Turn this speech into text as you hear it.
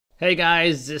Hey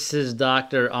guys, this is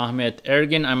Dr. Ahmed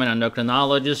Ergin. I'm an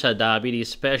endocrinologist, a diabetes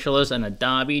specialist, and a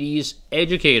diabetes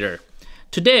educator.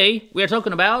 Today, we are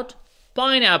talking about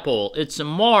pineapple. It's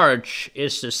March.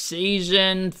 It's the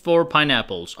season for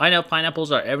pineapples. I know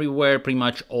pineapples are everywhere pretty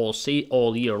much all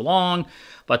year long,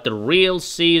 but the real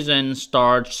season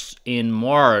starts in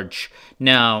March.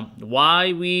 Now,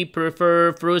 why we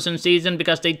prefer fruits in season?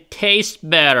 Because they taste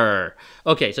better.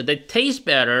 Okay, so they taste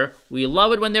better. We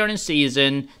love it when they're in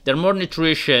season. They're more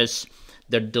nutritious.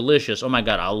 They're delicious. Oh my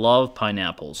god, I love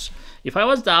pineapples. If I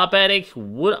was diabetic,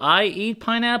 would I eat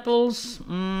pineapples?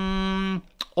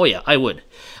 Oh yeah, I would.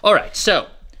 Alright, so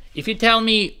if you tell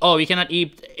me, oh, you cannot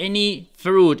eat any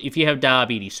fruit if you have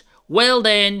diabetes, well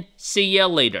then, see ya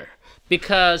later.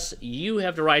 Because you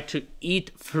have the right to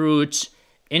eat fruits.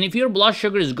 And if your blood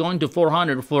sugar is going to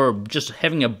 400 for just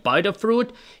having a bite of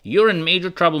fruit, you're in major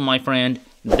trouble, my friend.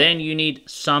 Then you need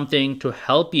something to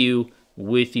help you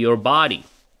with your body.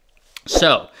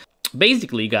 So,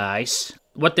 basically, guys,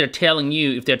 what they're telling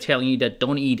you, if they're telling you that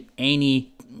don't eat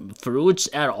any fruits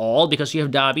at all because you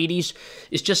have diabetes,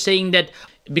 is just saying that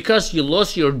because you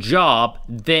lost your job,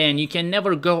 then you can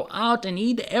never go out and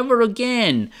eat ever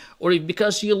again. Or if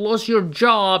because you lost your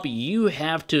job, you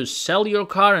have to sell your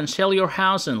car and sell your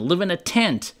house and live in a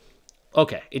tent.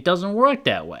 Okay, it doesn't work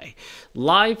that way.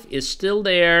 Life is still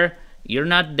there. You're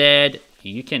not dead.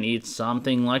 You can eat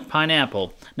something like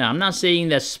pineapple. Now, I'm not saying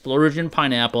that splurge in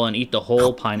pineapple and eat the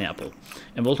whole pineapple.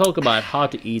 And we'll talk about how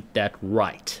to eat that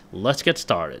right. Let's get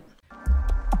started.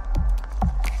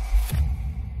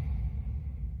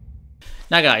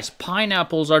 Now guys,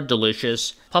 pineapples are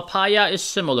delicious. Papaya is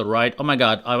similar, right? Oh my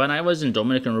god, when I was in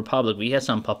Dominican Republic, we had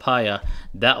some papaya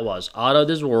that was out of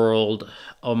this world.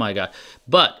 Oh my god.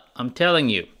 But I'm telling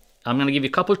you, I'm going to give you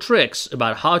a couple tricks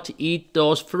about how to eat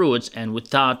those fruits and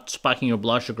without spiking your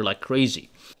blood sugar like crazy.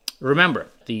 Remember,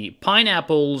 the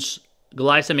pineapple's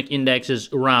glycemic index is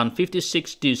around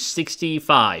 56 to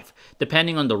 65,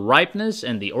 depending on the ripeness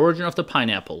and the origin of the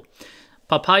pineapple.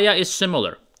 Papaya is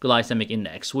similar glycemic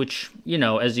index, which,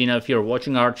 as you know, if you're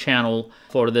watching our channel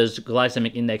for this,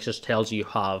 glycemic index just tells you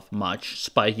how much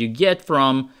spike you get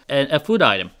from a food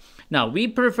item. Now, we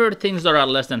prefer things that are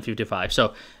less than 55,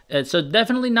 so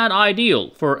definitely not ideal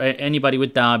for anybody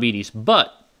with diabetes,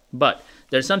 but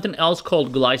there's something else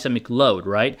called glycemic load,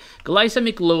 right?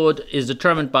 Glycemic load is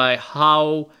determined by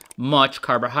how much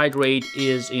carbohydrate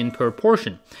is in per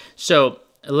portion. So,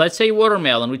 let's say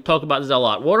watermelon, we talk about this a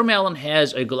lot. Watermelon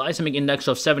has a glycemic index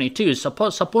of 72,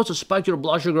 supposed to spike your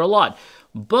blood sugar a lot.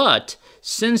 But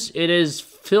since it is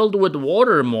filled with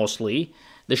water mostly,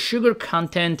 the sugar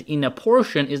content in a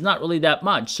portion is not really that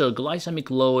much, so glycemic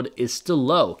load is still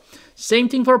low. Same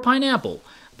thing for pineapple.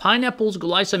 Pineapple's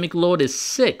glycemic load is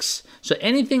 6, so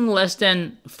anything less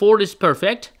than 4 is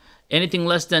perfect. Anything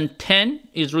less than 10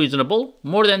 is reasonable.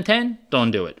 More than 10,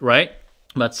 don't do it, right?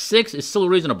 But 6 is still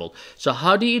reasonable. So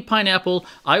how do you eat pineapple?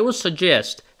 I would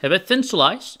suggest have a thin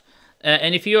slice.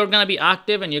 And if you're going to be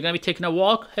active and you're going to be taking a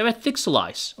walk, have a thick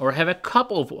slice or have a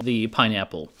cup of the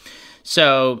pineapple.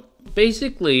 So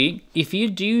basically, if you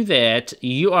do that,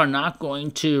 you are not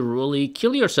going to really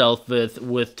kill yourself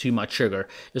with too much sugar.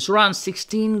 It's around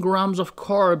 16 grams of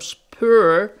carbs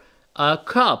per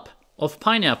cup of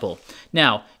pineapple.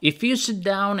 Now, if you sit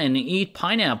down and eat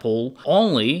pineapple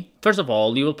only, first of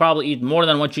all, you will probably eat more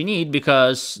than what you need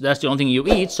because that's the only thing you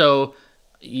eat. So,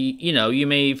 you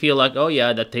may feel like, oh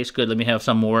yeah, that tastes good, let me have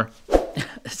some more.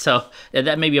 So,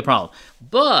 that may be a problem.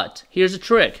 But, here's a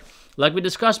trick. Like we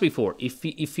discussed before,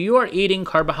 if you are eating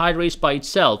carbohydrates by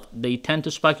itself, they tend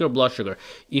to spike your blood sugar.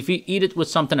 If you eat it with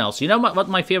something else, you know what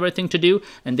my favorite thing to do?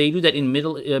 And they do that in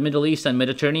Middle East and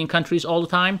Mediterranean countries all the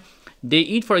time? They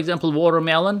eat, for example,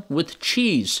 watermelon with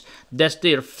cheese. That's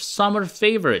their summer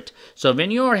favorite. So when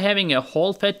you are having a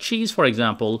whole fat cheese, for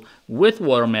example, with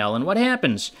watermelon, what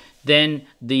happens? Then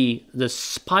the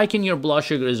spike in your blood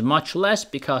sugar is much less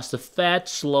because the fat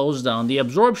slows down the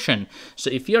absorption.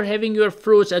 So if you're having your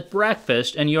fruits at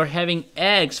breakfast and you're having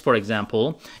eggs, for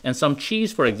example, and some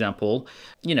cheese, for example,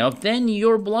 then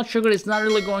your blood sugar is not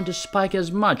really going to spike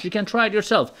as much. You can try it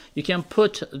yourself. You can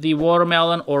put the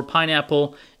watermelon or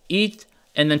pineapple, eat,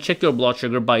 and then check your blood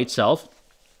sugar by itself,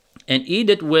 and eat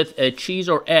it with a cheese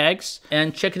or eggs,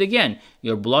 and check it again.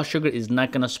 Your blood sugar is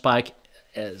not going to spike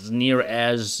as near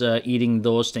as eating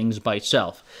those things by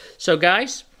itself. So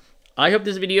guys, I hope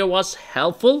this video was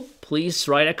helpful. Please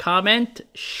write a comment,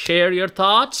 share your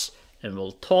thoughts, and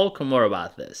we'll talk more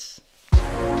about this.